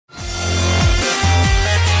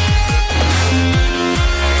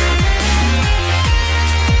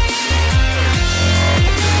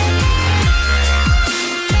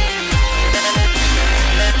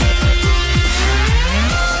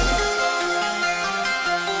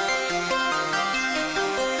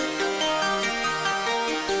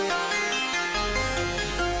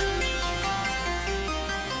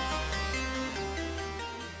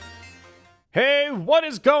What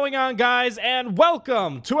is going on, guys, and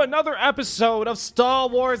welcome to another episode of Star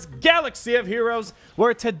Wars Galaxy of Heroes,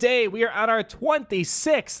 where today we are on our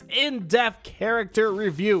 26th in-depth character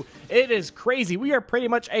review. It is crazy. We are pretty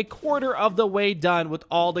much a quarter of the way done with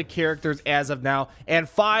all the characters as of now, and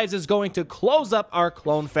Fives is going to close up our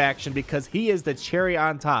clone faction because he is the cherry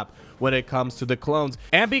on top when it comes to the clones.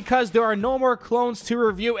 And because there are no more clones to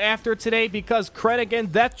review after today, because Krennic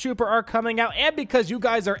and Death Trooper are coming out, and because you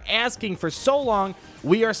guys are asking for so long,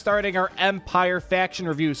 we are starting our Empire faction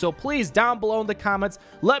review. So please, down below in the comments,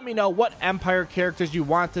 let me know what Empire characters you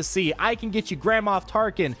want to see. I can get you Grand Moff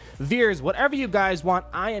Tarkin, Veers, whatever you guys want.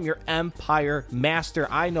 I am your Empire master.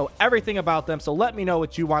 I know everything about them, so let me know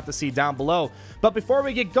what you want to see down below. But before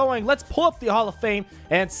we get going, let's pull up the Hall of Fame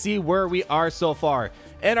and see where we are so far.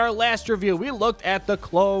 In our last review, we looked at the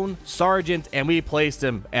clone sergeant and we placed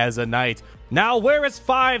him as a knight. Now, where is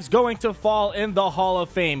Fives going to fall in the Hall of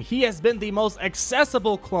Fame? He has been the most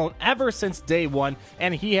accessible clone ever since day one,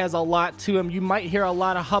 and he has a lot to him. You might hear a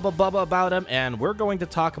lot of hubba bubba about him, and we're going to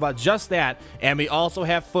talk about just that. And we also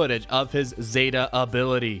have footage of his Zeta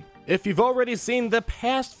ability. If you've already seen the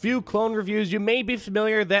past few clone reviews, you may be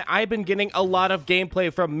familiar that I've been getting a lot of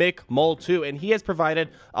gameplay from Mick Mole 2, and he has provided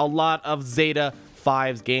a lot of Zeta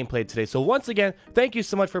Fives gameplay today. So once again, thank you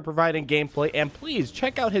so much for providing gameplay, and please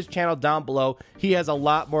check out his channel down below. He has a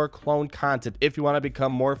lot more clone content if you want to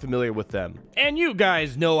become more familiar with them. And you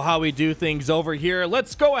guys know how we do things over here.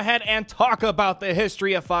 Let's go ahead and talk about the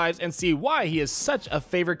history of Fives and see why he is such a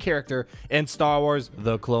favorite character in Star Wars: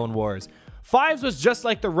 The Clone Wars. Fives was just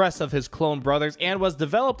like the rest of his clone brothers and was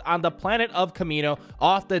developed on the planet of Kamino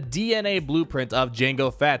off the DNA blueprint of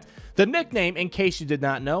Jango Fett. The nickname, in case you did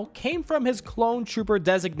not know, came from his clone trooper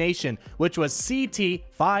designation, which was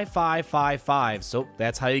CT-5555, so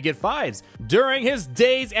that's how you get Fives. During his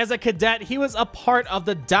days as a cadet, he was a part of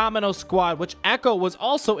the Domino Squad, which Echo was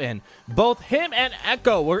also in. Both him and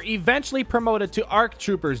Echo were eventually promoted to ARC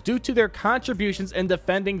Troopers due to their contributions in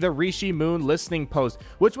defending the Rishi Moon listening post,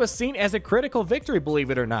 which was seen as a critical victory, believe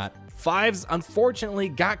it or not. Fives unfortunately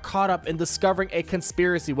got caught up in discovering a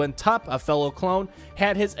conspiracy when Tup, a fellow clone,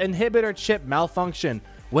 had his inhibitor chip malfunction.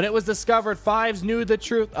 When it was discovered Fives knew the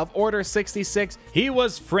truth of Order 66, he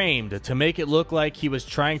was framed to make it look like he was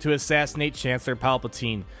trying to assassinate Chancellor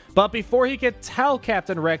Palpatine. But before he could tell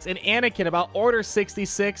Captain Rex and Anakin about Order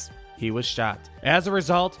 66, he was shot. As a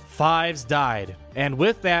result, Fives died. And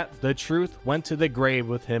with that, the truth went to the grave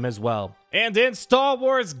with him as well. And in Star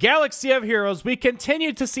Wars Galaxy of Heroes, we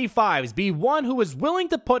continue to see Fives be one who is willing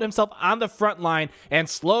to put himself on the front line and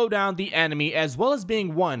slow down the enemy, as well as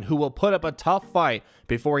being one who will put up a tough fight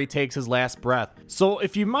before he takes his last breath. So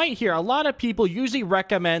if you might hear, a lot of people usually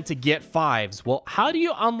recommend to get Fives. Well, how do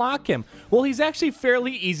you unlock him? Well, he's actually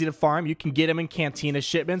fairly easy to farm. You can get him in Cantina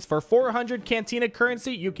shipments. For 400 Cantina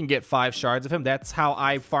currency, you can get 5 shards of him. That's how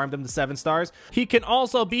I farmed him to 7 stars. He can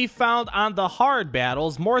also be found on the hard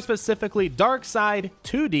battles, more specifically Dark Side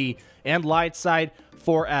 2D and Light Side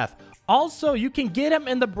 4F. Also, you can get him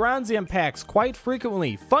in the Bronzium packs quite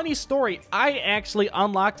frequently. Funny story, I actually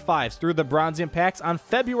unlocked Fives through the Bronzium packs on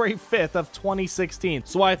February 5th of 2016.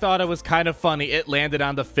 So I thought it was kind of funny. It landed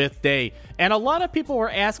on the 5th day. And a lot of people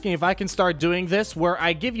were asking if I can start doing this, where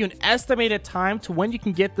I give you an estimated time to when you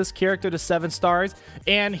can get this character to 7 stars.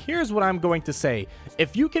 And here's what I'm going to say.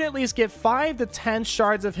 If you can at least get 5 to 10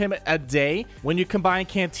 shards of him a day, when you combine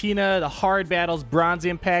Cantina, the hard battles,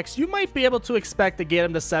 Bronzium packs, you might be able to expect to get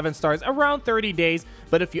him to 7 stars around 30 days.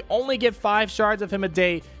 But if you only get 5 shards of him a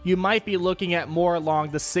day, you might be looking at more along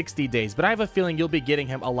the 60 days. But I have a feeling you'll be getting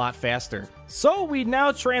him a lot faster. So we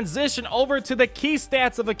now transition over to the key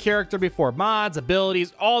stats of a character before mods,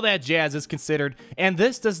 abilities, all that jazz is considered. And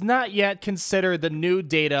this does not yet consider the new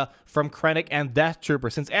data from Krennic and Death Trooper,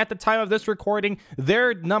 since at the time of this recording,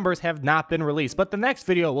 their numbers have not been released. But the next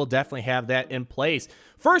video will definitely have that in place.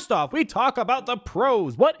 First off, we talk about the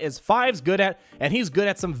pros. What is Fives good at? And he's good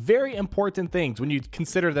at some very important things when you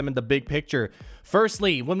consider them in the big picture.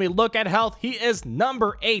 Firstly, when we look at health, he is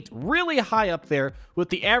number 8, really high up there, with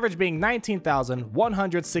the average being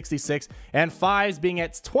 19,166 and Fives being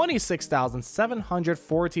at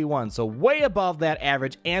 26,741, so way above that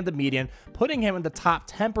average and the median, putting him in the top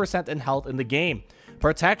 10% in health in the game.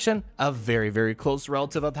 Protection, a very, very close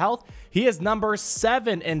relative of health. He is number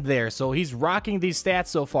 7 in there, so he's rocking these stats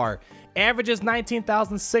so far. Averages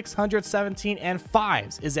 19,617 and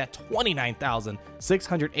Fives is at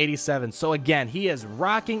 29,687. So again, he is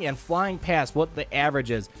rocking and flying past what the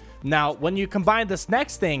average is. Now, when you combine this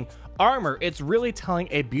next thing, Armor, it's really telling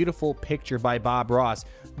a beautiful picture by Bob Ross.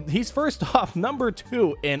 He's first off number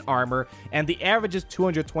 2 in armor, and the average is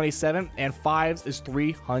 227, and 5s is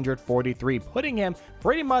 343, putting him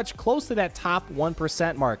pretty much close to that top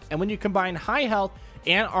 1% mark. And when you combine high health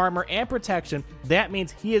and armor and protection, that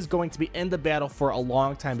means he is going to be in the battle for a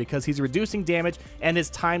long time because he's reducing damage and his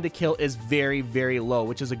time to kill is very, very low,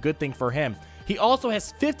 which is a good thing for him. He also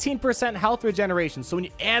has 15% health regeneration, so when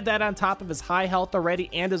you add that on top of his high health already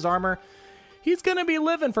and his armor, he's gonna be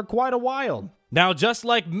living for quite a while. Now, just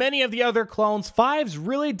like many of the other clones, 5s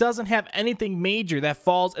really doesn't have anything major that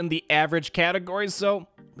falls in the average category, so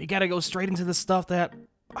we gotta go straight into the stuff that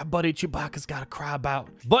my buddy Chewbacca's gotta cry about.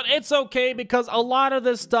 But it's okay because a lot of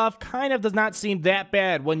this stuff kind of does not seem that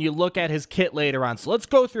bad when you look at his kit later on. So let's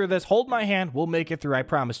go through this. Hold my hand. We'll make it through, I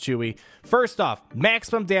promise, Chewie. First off,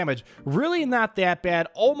 maximum damage. Really not that bad.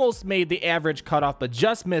 Almost made the average cutoff, but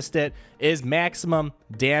just missed it. Is maximum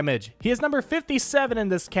damage. He is number 57 in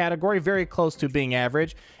this category, very close to being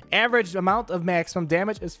average. Average amount of maximum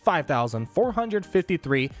damage is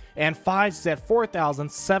 5,453, and 5s is at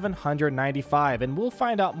 4,795, and we'll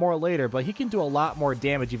find out more later, but he can do a lot more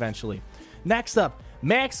damage eventually. Next up,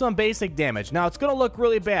 maximum basic damage. Now, it's going to look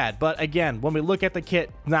really bad, but again, when we look at the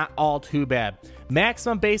kit, not all too bad.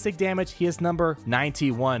 Maximum basic damage, he is number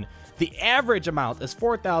 91. The average amount is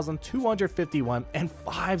 4,251, and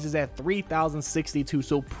 5s is at 3,062,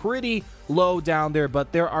 so pretty low down there,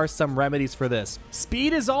 but there are some remedies for this.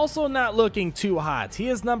 Speed is also not looking too hot. He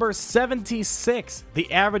is number 76.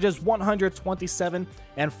 The average is 127,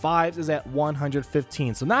 and 5s is at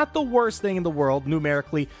 115, so not the worst thing in the world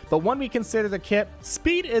numerically, but when we consider the kit,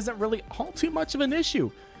 speed isn't really all too much of an issue.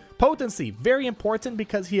 Potency, very important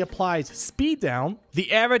because he applies speed down.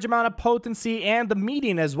 The average amount of potency, and the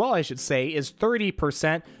median as well, I should say, is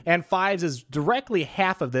 30%, and 5s is directly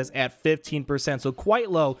half of this at 15%, so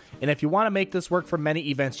quite low. And if you want to make this work for many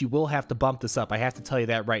events, you will have to bump this up. I have to tell you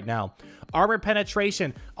that right now. Armor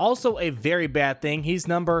penetration, also a very bad thing. He's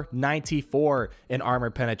number 94 in armor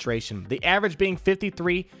penetration. The average being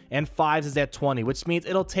 53, and 5s is at 20, which means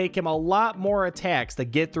it'll take him a lot more attacks to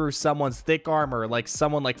get through someone's thick armor, like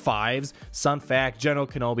someone like 5s, Sun Fac, General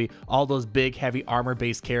Kenobi, all those big, heavy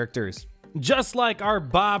armor-based characters. Just like our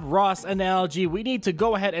Bob Ross analogy, we need to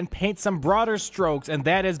go ahead and paint some broader strokes, and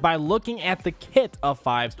that is by looking at the kit of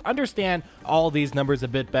 5s to understand all these numbers a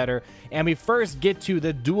bit better. And we first get to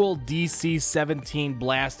the dual DC-17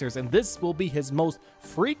 blasters, and this will be his most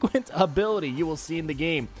frequent ability you will see in the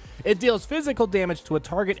game. It deals physical damage to a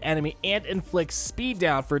target enemy and inflicts speed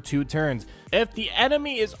down for 2 turns. If the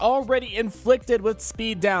enemy is already inflicted with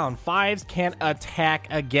speed down, 5s can attack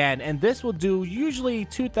again, and this will do usually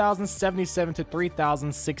 2,077 to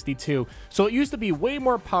 3,062. So it used to be way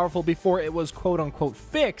more powerful before it was quote-unquote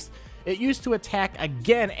fixed. It used to attack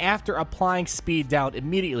again after applying speed down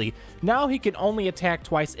immediately. Now he can only attack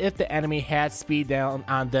twice if the enemy had speed down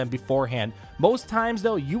on them beforehand. Most times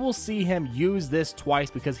though, you will see him use this twice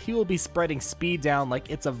because he will be spreading speed down like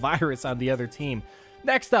it's a virus on the other team.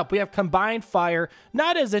 Next up, we have Combined Fire.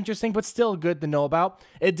 Not as interesting, but still good to know about.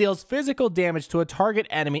 It deals physical damage to a target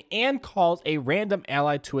enemy and calls a random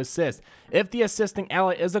ally to assist. If the assisting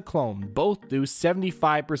ally is a clone, both do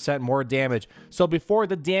 75% more damage. So before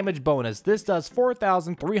the damage bonus, this does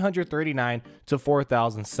 4,339 to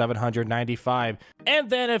 4,795. And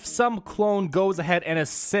then if some clone goes ahead and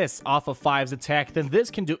assists off of 5's attack, then this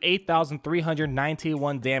can do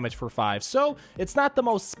 8,391 damage for 5. So it's not the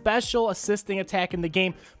most special assisting attack in the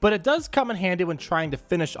game, but it does come in handy when trying to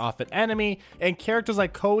finish off an enemy, and characters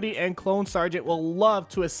like Cody and Clone Sergeant will love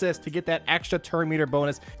to assist to get that extra turn meter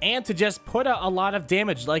bonus and to just put out a lot of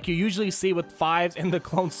damage like you usually see with 5s and the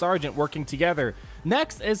Clone Sergeant working together.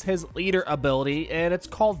 Next is his leader ability, and it's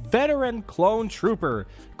called Veteran Clone Trooper.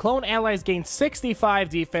 Clone allies gain 65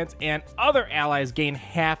 defense, and other allies gain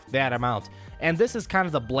half that amount. And this is kind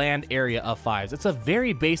of the bland area of 5s. It's a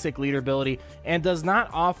very basic leader ability and does not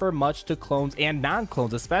offer much to clones and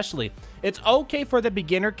non-clones especially. It's okay for the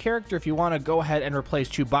beginner character if you want to go ahead and replace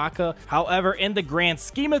Chewbacca. However, in the grand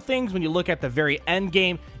scheme of things, when you look at the very end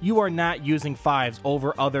game, you are not using 5s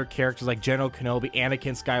over other characters like General Kenobi,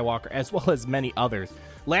 Anakin Skywalker, as well as many others.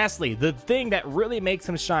 Lastly, the thing that really makes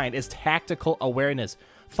him shine is tactical awareness.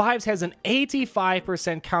 5s has an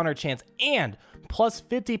 85% counter chance and plus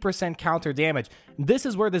 50% counter damage. This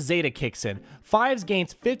is where the Zeta kicks in. Fives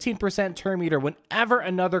gains 15% turn meter whenever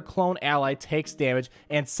another clone ally takes damage,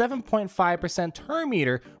 and 7.5% turn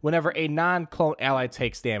meter whenever a non-clone ally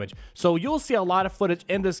takes damage. So you'll see a lot of footage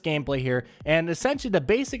in this gameplay here, and essentially the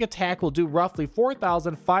basic attack will do roughly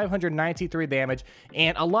 4,593 damage,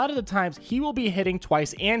 and a lot of the times he will be hitting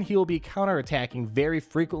twice and he will be counterattacking very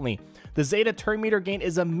frequently. The Zeta turn meter gain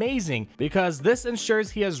is amazing because this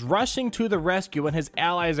ensures he is rushing to the rescue when his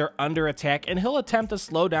allies are under attack, and he'll attempt to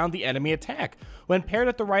slow down the enemy attack. When paired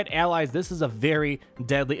with the right allies, this is a very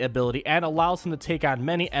deadly ability and allows him to take on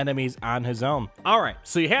many enemies on his own. Alright,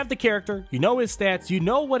 so you have the character, you know his stats, you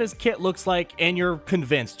know what his kit looks like, and you're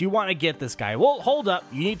convinced you want to get this guy. Well, hold up,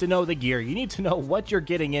 you need to know the gear, you need to know what you're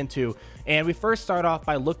getting into, and we first start off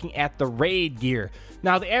by looking at the raid gear.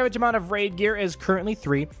 Now, the average amount of raid gear is currently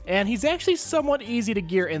 3, and he's actually somewhat easy to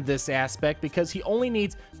gear in this aspect because he only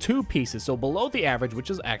needs 2 pieces, so below the average, which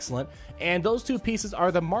is excellent, and those 2 pieces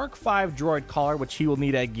are the Mark 5 droid collar, which he will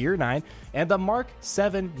need at gear 9, and the Mark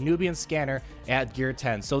 7 Nubian scanner at gear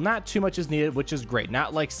 10, so not too much is needed, which is great,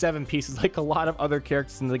 not like 7 pieces like a lot of other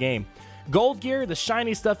characters in the game. Gold gear, the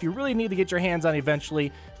shiny stuff you really need to get your hands on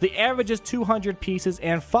eventually. The average is 200 pieces,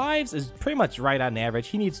 and Fives is pretty much right on average.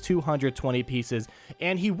 He needs 220 pieces,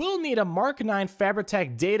 and he will need a Mark 9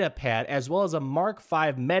 Fabritech data pad as well as a Mark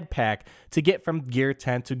 5 med pack to get from gear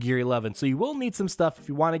 10 to gear 11. So you will need some stuff if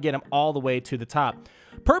you want to get him all the way to the top.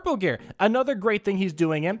 Purple gear, another great thing he's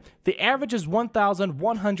doing in. The average is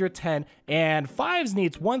 1,110, and Fives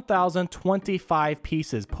needs 1,025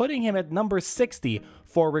 pieces, putting him at number 60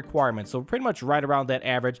 for requirements, so pretty much right around that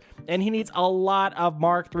average. And he needs a lot of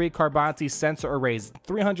Mark III Carbonti sensor arrays,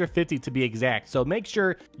 350 to be exact. So make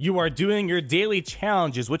sure you are doing your daily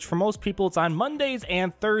challenges, which for most people it's on Mondays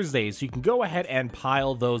and Thursdays, so you can go ahead and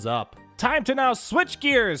pile those up. Time to now switch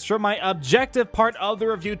gears from my objective part of the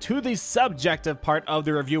review to the subjective part of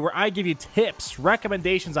the review, where I give you tips,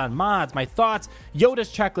 recommendations on mods, my thoughts, Yoda's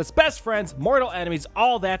checklist, best friends, mortal enemies,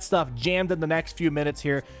 all that stuff jammed in the next few minutes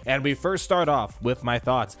here. And we first start off with my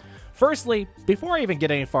thoughts. Firstly, before I even get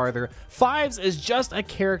any farther, Fives is just a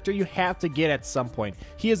character you have to get at some point.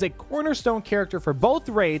 He is a cornerstone character for both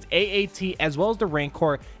raids, AAT, as well as the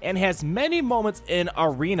Rancor, and has many moments in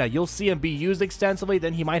Arena. You'll see him be used extensively,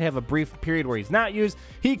 then he might have a brief period where he's not used.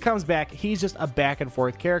 He comes back, he's just a back and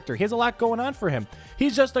forth character. He has a lot going on for him.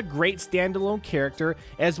 He's just a great standalone character,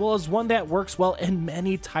 as well as one that works well in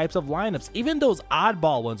many types of lineups, even those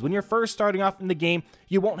oddball ones. When you're first starting off in the game,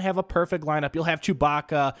 you won't have a perfect lineup. You'll have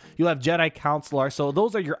Chewbacca, you'll have Jedi Counselor, so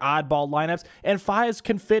those are your oddball lineups, and Fives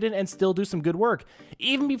can fit in and still do some good work.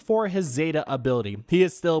 Even before his Zeta ability, he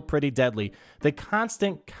is still pretty deadly. The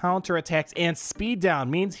constant counterattacks and speed down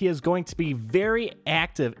means he is going to be very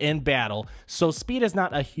active in battle, so speed is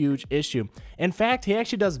not a huge issue. In fact, he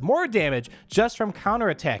actually does more damage just from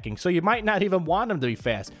counterattacking, so you might not even want him to be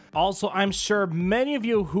fast. Also, I'm sure many of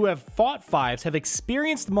you who have fought Fives have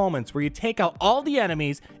experienced moments where you take out all the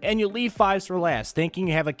enemies and you leave Fives for last, thinking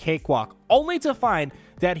you have a cakewalk, only to find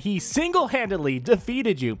that he single-handedly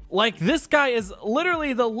defeated you. Like, this guy is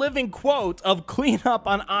literally the living quote of clean up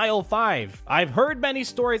on aisle 5. I've heard many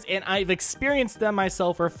stories and I've experienced them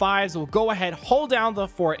myself where Fives will go ahead, hold down the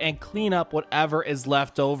fort, and clean up whatever is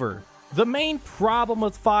left over. The main problem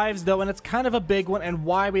with Fives, though, and it's kind of a big one and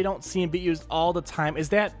why we don't see him be used all the time, is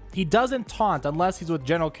that he doesn't taunt unless he's with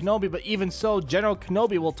General Kenobi, but even so, General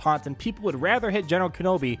Kenobi will taunt, and people would rather hit General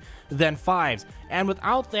Kenobi than Fives. And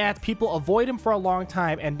without that, people avoid him for a long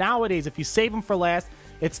time, and nowadays, if you save him for last,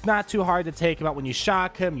 it's not too hard to take him out. When you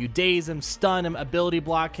shock him, you daze him, stun him, ability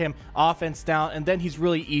block him, offense down, and then he's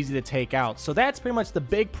really easy to take out. So that's pretty much the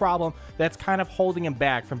big problem that's kind of holding him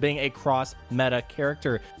back from being a cross-meta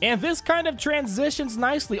character. And this kind of transitions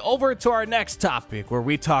nicely over to our next topic, where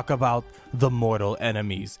we talk about the mortal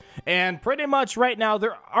enemies. And pretty much right now,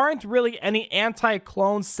 there aren't really any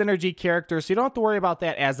anti-clone synergy characters, so you don't have to worry about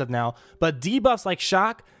that as of now. But debuffs like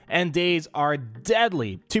shock and daze are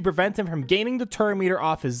deadly to prevent him from gaining the turn meter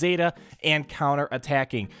off his Zeta and counter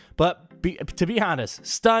attacking. But to be honest,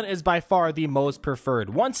 stun is by far the most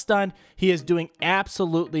preferred. Once stunned, he is doing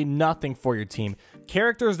absolutely nothing for your team.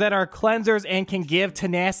 Characters that are cleansers and can give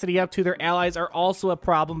tenacity up to their allies are also a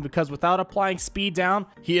problem, because without applying speed down,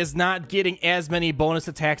 he is not getting as many bonus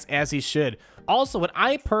attacks as he should. Also, what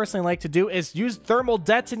I personally like to do is use thermal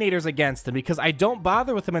detonators against him because I don't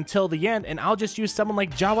bother with him until the end, and I'll just use someone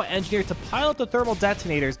like Jawa Engineer to pile up the thermal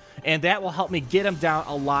detonators, and that will help me get him down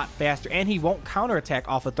a lot faster, and he won't counterattack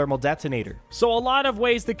off a thermal detonator. So a lot of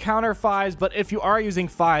ways to counter 5s, but if you are using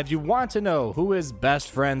 5s, you want to know who his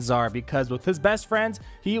best friends are, because with his best friends,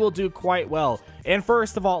 he will do quite well. And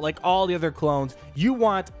first of all, like all the other clones, you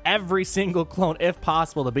want every single clone, if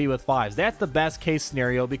possible, to be with 5s. That's the best case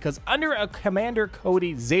scenario, because under a Commander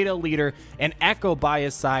Cody Zeta leader and Echo by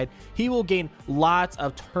his side, he will gain lots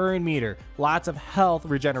of turn meter, lots of health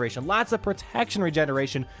regeneration, lots of protection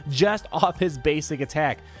regeneration just off his basic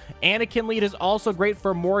attack. Anakin lead is also great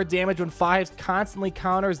for more damage when 5s constantly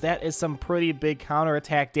counters. That is some pretty big counter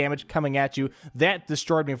attack damage coming at you. That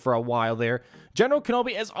destroyed me for a while there. General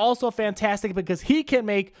Kenobi is also fantastic because he can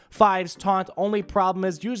make 5s taunt. Only problem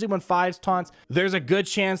is usually when 5s taunts, there's a good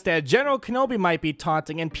chance that General Kenobi might be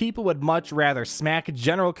taunting, and people would much rather smack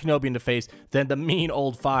General Kenobi in the face than the mean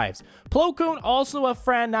old 5s. Plo Koon, also a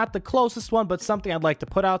friend, not the closest one, but something I'd like to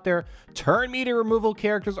put out there. Turn meter removal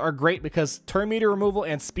characters are great because turn meter removal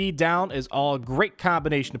and speed down is all a great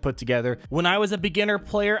combination to put together. When I was a beginner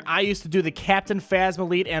player, I used to do the Captain Phasma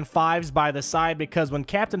lead and 5s by the side, because when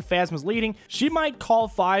Captain Phasma's leading, she might call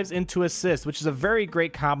 5s into assist, which is a very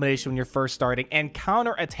great combination when you're first starting, and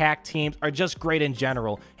counter attack teams are just great in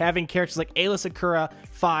general. Having characters like Ayla Sakura,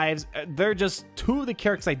 5s, they're just two of the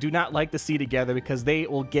characters I do not like to see together because they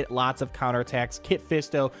will get lots of counter attacks. Kit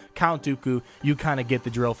Fisto, Count Dooku, you kind of get the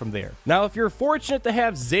drill from there. Now, if you're fortunate to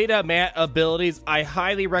have Zeta Mat abilities, I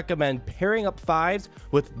highly recommend pairing up 5s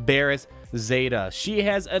with Barriss Zeta. She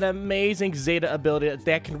has an amazing Zeta ability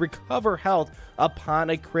that can recover health upon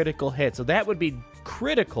a critical hit, so that would be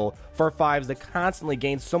critical for 5s that constantly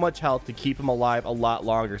gain so much health to keep them alive a lot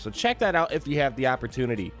longer. So check that out if you have the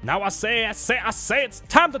opportunity. Now I say it's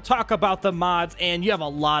time to talk about the mods, and you have a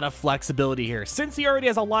lot of flexibility here. Since he already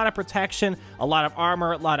has a lot of protection, a lot of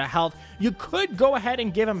armor, a lot of health, you could go ahead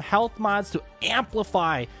and give him health mods to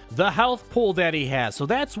amplify the health pool that he has. So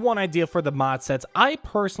that's one idea for the mod sets. I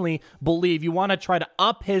personally believe you want to try to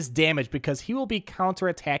up his damage because he will be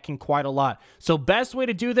counterattacking quite a lot. So best way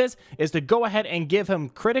to do this is to go ahead and give him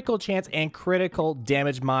critical chance and critical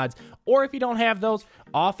damage mods. Or if you don't have those,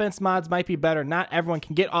 offense mods might be better. Not everyone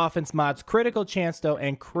can get offense mods. Critical chance, though,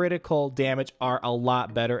 and critical damage are a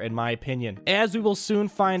lot better in my opinion. As we will soon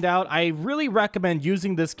find out, I really recommend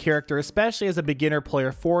using this character, especially as a beginner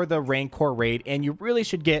player, for the Rancor raid, and you really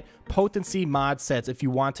should get potency mod sets if you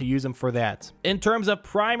want to use them for that. In terms of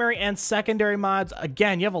primary and secondary mods,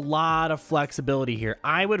 again, you have a lot of flexibility here.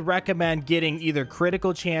 I would recommend getting either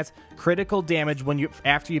critical chance, critical damage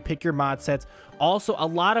after you pick your mod sets. Also, a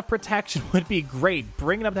lot of protection would be great.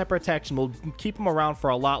 Bringing up that protection will keep him around for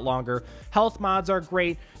a lot longer. Health mods are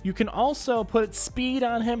great. You can also put speed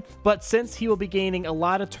on him, but since he will be gaining a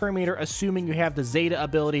lot of turn meter, assuming you have the Zeta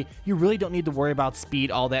ability, you really don't need to worry about speed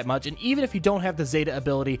all that much. And even if you don't have the Zeta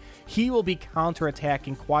ability, he will be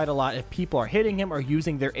counterattacking quite a lot if people are hitting him or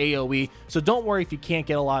using their AoE. So don't worry if you can't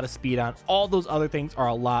get a lot of speed on. All those other things are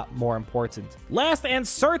a lot more important. Last and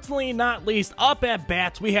certainly not least, up at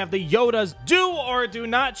bats, we have the Yoda's Do or Do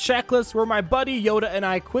Not checklist, where my buddy Yoda and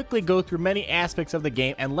I quickly go through many aspects of the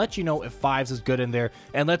game and let you know if 5s is good in there.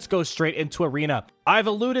 And let's go straight into Arena. I've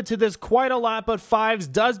alluded to this quite a lot, but 5s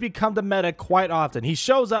does become the meta quite often. He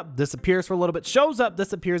shows up, disappears for a little bit, shows up,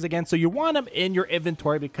 disappears again, so you want him in your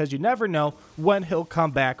inventory because you never know when he'll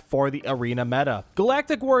come back for the Arena meta.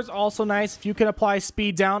 Galactic War is also nice. If you can apply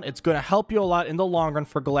speed down, it's going to help you a lot in the long run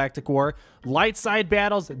for Galactic War. Light side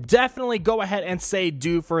battles, definitely go ahead and say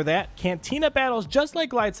do for that. Cantina battles, just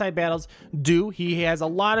like light side battles, do. He has a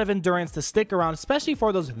lot of endurance to stick around, especially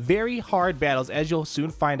for those very hard battles, as you'll soon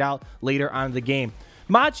find out later on in the game.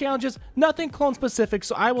 Mod challenges, nothing clone specific,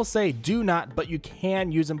 so I will say do not, but you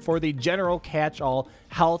can use them for the general catch-all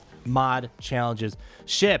health mod challenges.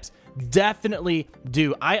 Ships, definitely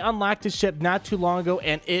do. I unlocked his ship not too long ago,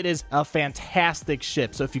 and it is a fantastic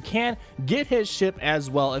ship. So if you can, get his ship as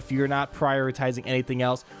well if you're not prioritizing anything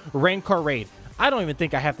else. Rancor raid, I don't even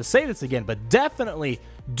think I have to say this again, but definitely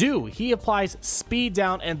do. He applies speed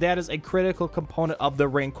down, and that is a critical component of the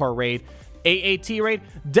Rancor raid. AAT raid,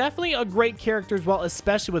 definitely a great character as well,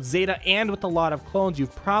 especially with Zeta and with a lot of clones.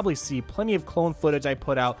 You've probably seen plenty of clone footage I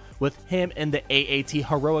put out with him in the AAT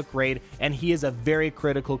heroic raid, and he is a very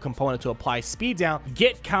critical component to apply speed down,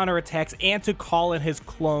 get counterattacks, and to call in his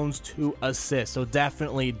clones to assist. So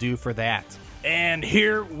definitely do for that. And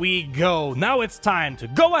here we go. Now it's time to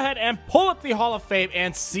go ahead and pull up the Hall of Fame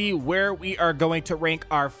and see where we are going to rank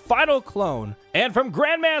our final clone. And from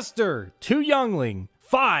Grandmaster to Youngling,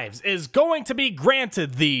 5s is going to be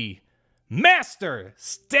granted the Master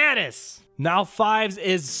status. Now, Fives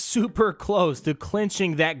is super close to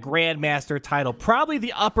clinching that Grandmaster title, probably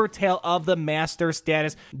the upper tail of the Master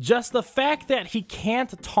status. Just the fact that he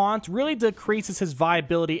can't taunt really decreases his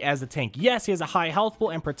viability as a tank. Yes, he has a high health pool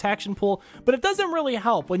and protection pool, but it doesn't really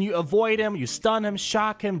help when you avoid him, you stun him,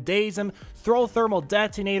 shock him, daze him, throw thermal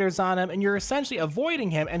detonators on him, and you're essentially avoiding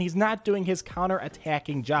him, and he's not doing his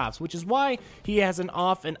counter-attacking jobs, which is why he has an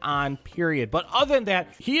off and on period. But other than that,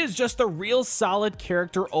 he is just a real solid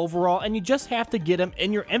character overall, and you just have to get him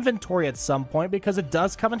in your inventory at some point because it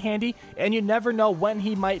does come in handy, and you never know when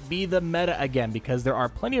he might be the meta again because there are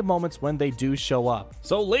plenty of moments when they do show up.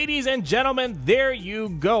 So ladies and gentlemen, there you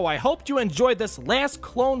go. I hope you enjoyed this last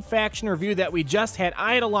clone faction review that we just had.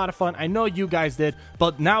 I had a lot of fun. I know you guys did,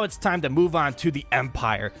 but now it's time to move on to the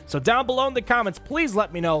Empire. So down below in the comments, please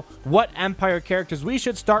let me know what Empire characters we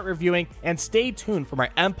should start reviewing, and stay tuned for my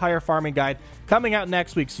Empire farming guide coming out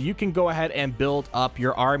next week so you can go ahead and build up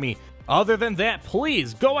your army. Other than that,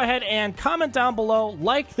 please go ahead and comment down below,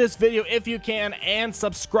 like this video if you can, and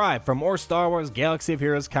subscribe for more Star Wars Galaxy of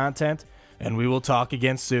Heroes content, and we will talk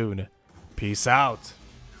again soon. Peace out.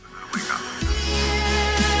 Wake up.